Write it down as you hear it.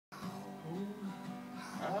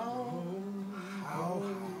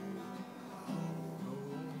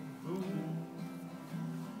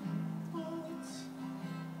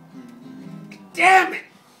damn it!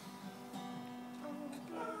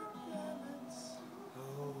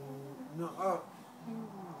 Oh, no, oh.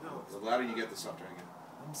 No. The louder you get, the softer I get.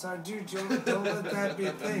 I'm sorry, dude, don't let that be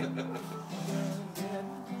a thing.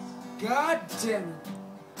 God damn it.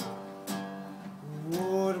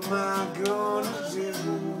 What am I gonna do?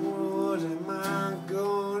 What am I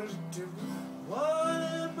gonna do? What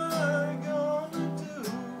am I gonna do?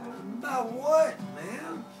 About what,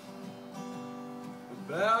 man?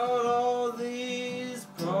 About all these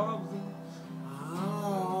problems.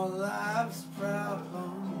 All life's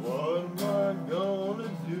problems. What am I gonna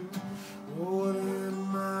do? What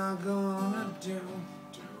am I gonna do?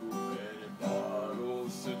 Too many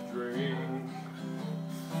bottles to drink.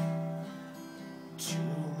 Too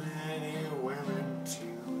many women to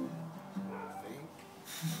think.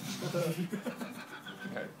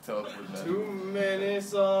 Okay, tell us what that. Too many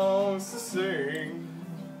songs to sing.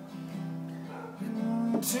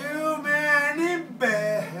 Too many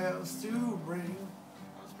bells to ring.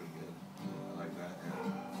 That's pretty good. I like that.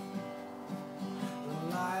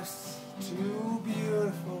 Life's too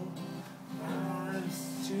beautiful. Life's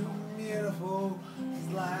too beautiful.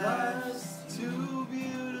 Life's too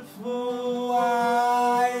beautiful.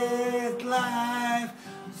 Why is life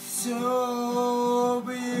so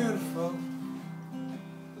beautiful?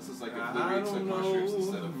 This is like I a Blue Reeds don't like mushrooms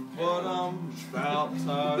instead know, of. but I'm about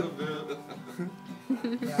tired of it.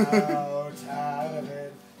 Now tired of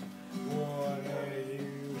it. What are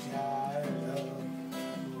you tired of?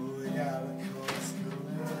 We got a course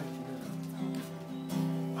coming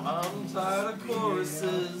up. I'm tired of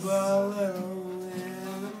choruses. Well,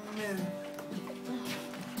 in a minute.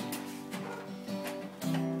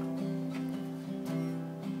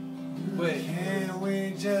 Wait, Can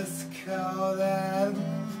we just call that a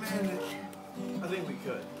minute? I think we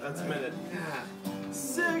could. That's a minute. Nah.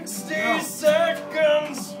 60 No.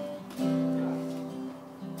 seconds!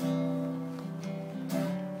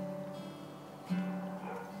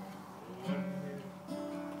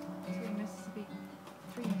 Mississippi.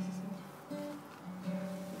 3 Mississippi.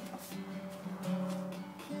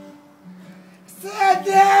 Said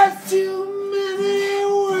there's too many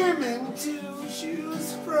women to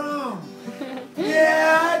choose from.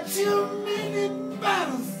 Yeah, too many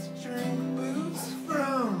bottles to drink booze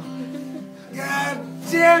from. God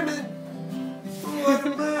damn it! What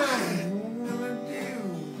am I gonna do?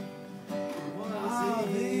 All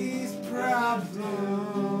these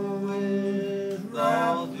problems with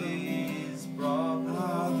All these problems.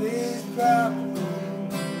 all these problems.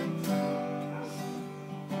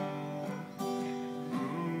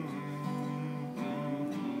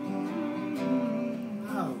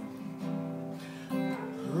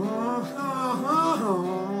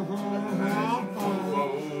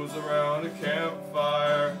 Woes around a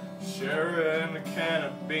campfire, sharing a can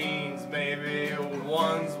of beans, maybe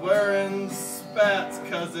one's wearing spats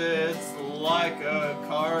 'cause it's like a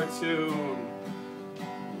cartoon.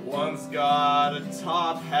 One's got a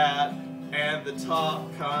top hat and the top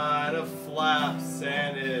kind of flaps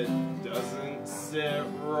and it doesn't sit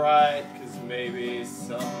right 'cause maybe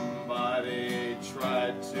somebody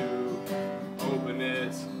tried to open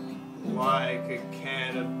it like a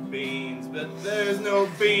can of beans, but there's no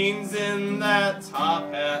beans in that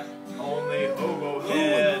top hat, only hobo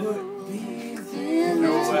head.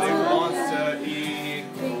 Nobody wants to eat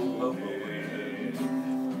hobo head.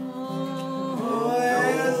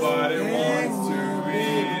 Nobody wants to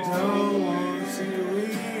eat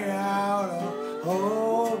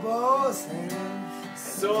hobo's hand.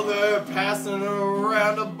 So they're passing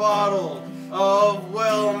around a bottle of,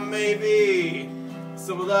 well, maybe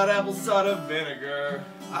some of that apple cider vinegar.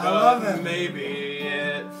 I love it. Maybe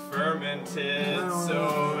it fermented,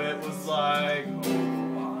 so it was like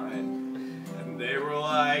wine. And they were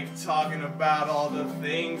like talking about all the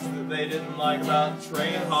things that they didn't like about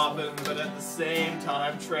train hopping, but at the same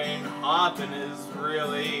time, train hopping is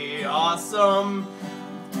really awesome.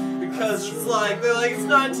 Because it's like, they're like, it's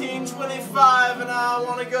 1925 and I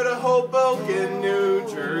want to go to Hoboken, New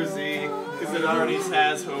Jersey. Because it already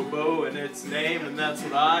has hobo in its name, and that's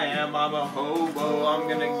what I am. I'm a hobo. I'm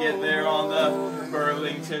gonna get there on the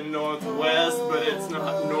Burlington Northwest, but it's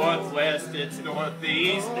not Northwest, it's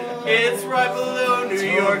Northeast. It's right below New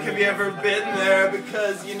York. Have you ever been there?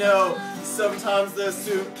 Because, you know, sometimes the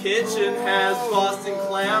soup kitchen has Boston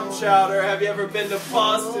clam chowder. Have you ever been to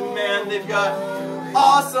Boston, man? They've got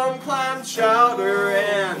awesome clam chowder,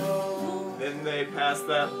 and then they pass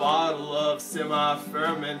that bottle of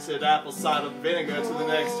semi-fermented apple cider vinegar to the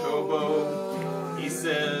next hobo. He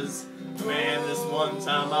says, man, this one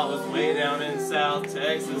time I was way down in South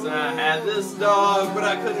Texas and I had this dog, but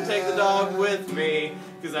I couldn't take the dog with me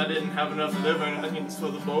Cause I didn't have enough liver and onions for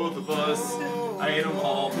the both of us. I ate them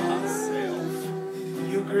all myself.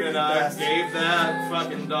 And I gave that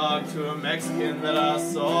fucking dog to a Mexican that I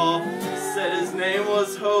saw. Said his name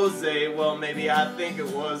was Jose. Well, maybe I think it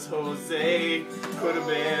was Jose. Could have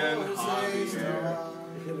been Javier.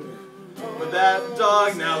 But that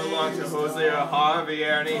dog now belonged to Jose or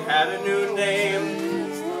Javier, and he had a new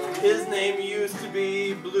name. His name used to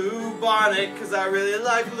be Blue Bonnet, cause I really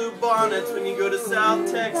like blue bonnets when you go to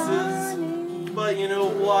South Texas. But you know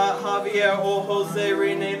what? Javier or Jose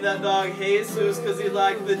renamed that dog Jesus cause he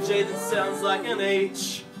liked the J that sounds like an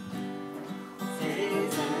H.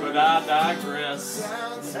 But I digress.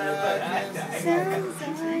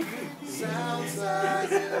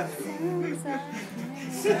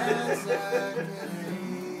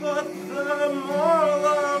 But the moral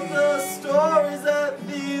of the story is that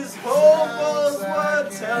these hobos were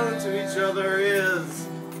telling to each other is,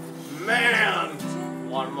 man,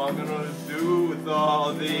 what am I gonna do with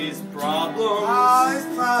all these problems? All these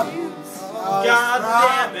problems. God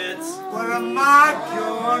damn it. What am I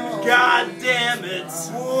doing? God damn it.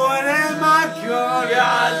 What am I doing?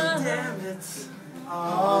 God damn it.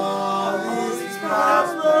 All these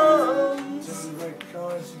problems. Just like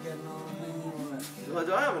colors you're getting on anyway. Well,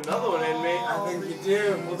 do I have another one in me? I think you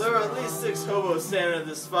do. Well, there are at least 6 hobos standing at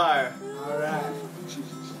this fire. Alright.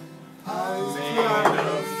 Made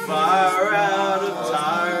a fire out of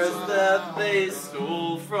tires that they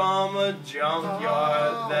stole from a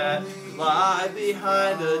junkyard that lie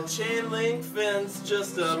behind a chain link fence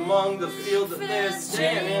just among the field that they're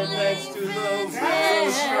standing next to the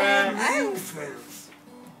railroad tracks.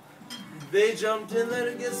 They jumped in there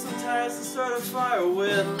to get some tires to start a fire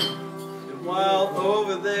with. And while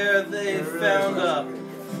over there they found a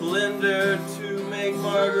blender to make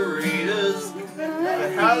margaritas.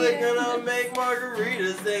 But how they gonna make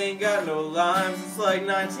margaritas? They ain't got no limes. It's like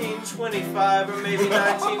 1925 or maybe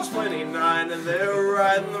 1929, and they're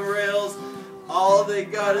riding the rails. All they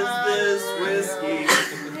got is this whiskey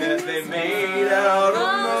that they made out of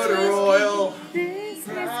motor oil.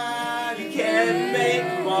 You can't make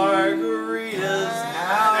margaritas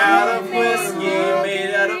out of whiskey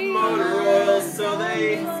made out of motor oil, so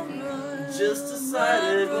they just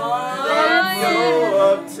decided they'd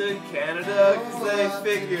go up to Canada because they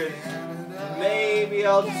figured maybe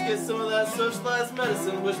I'll just get some of that socialized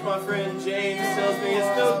medicine, which my friend James tells me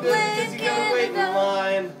is no good because you gotta wait in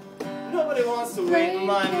line. Nobody wants to wait in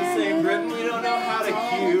line in St. Britain. We don't know how to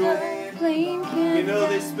queue. You know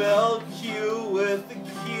they spell Q with the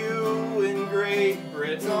Q in Great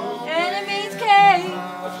Britain. And it means K.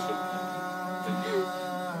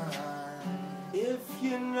 If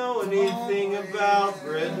you know anything about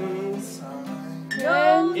Britons,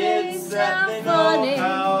 Don't they it's that they sound know funny?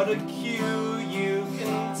 how to queue. You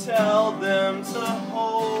can tell them to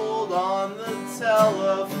hold on the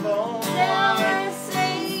telephone line.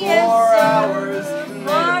 4 hours and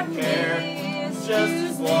they don't care. Just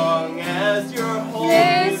as long as your whole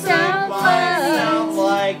music might sound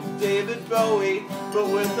like David Bowie, but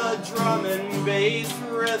with a drum and bass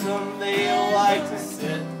rhythm. They like to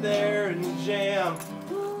sit there and jam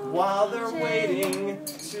while they're waiting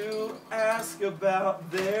to ask about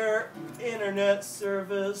their internet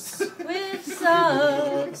service. Which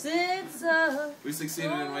sucks, it sucks. We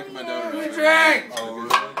succeeded in waking my daughter up. Drink! Oh,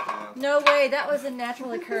 good. Yeah. No way, that was a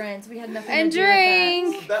natural occurrence. We had nothing And to do with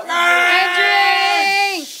drink! That And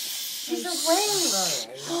drink! She's awake.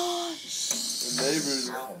 The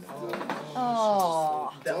neighbors.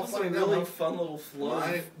 Oh. that was a really fun little flow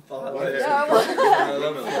Right. thought Right. there. Yeah, well, I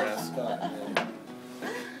love it.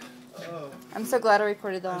 I'm so glad I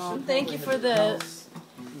recorded that one. thank you for the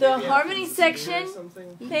harmony section.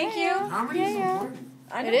 Thank you. Harmony's important.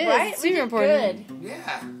 I know, It is. right? It's We super did important. good.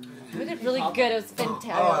 Yeah. We did really good. It was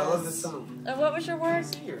fantastic. Oh, I love this song. What was your word?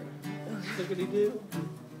 Clickety-do.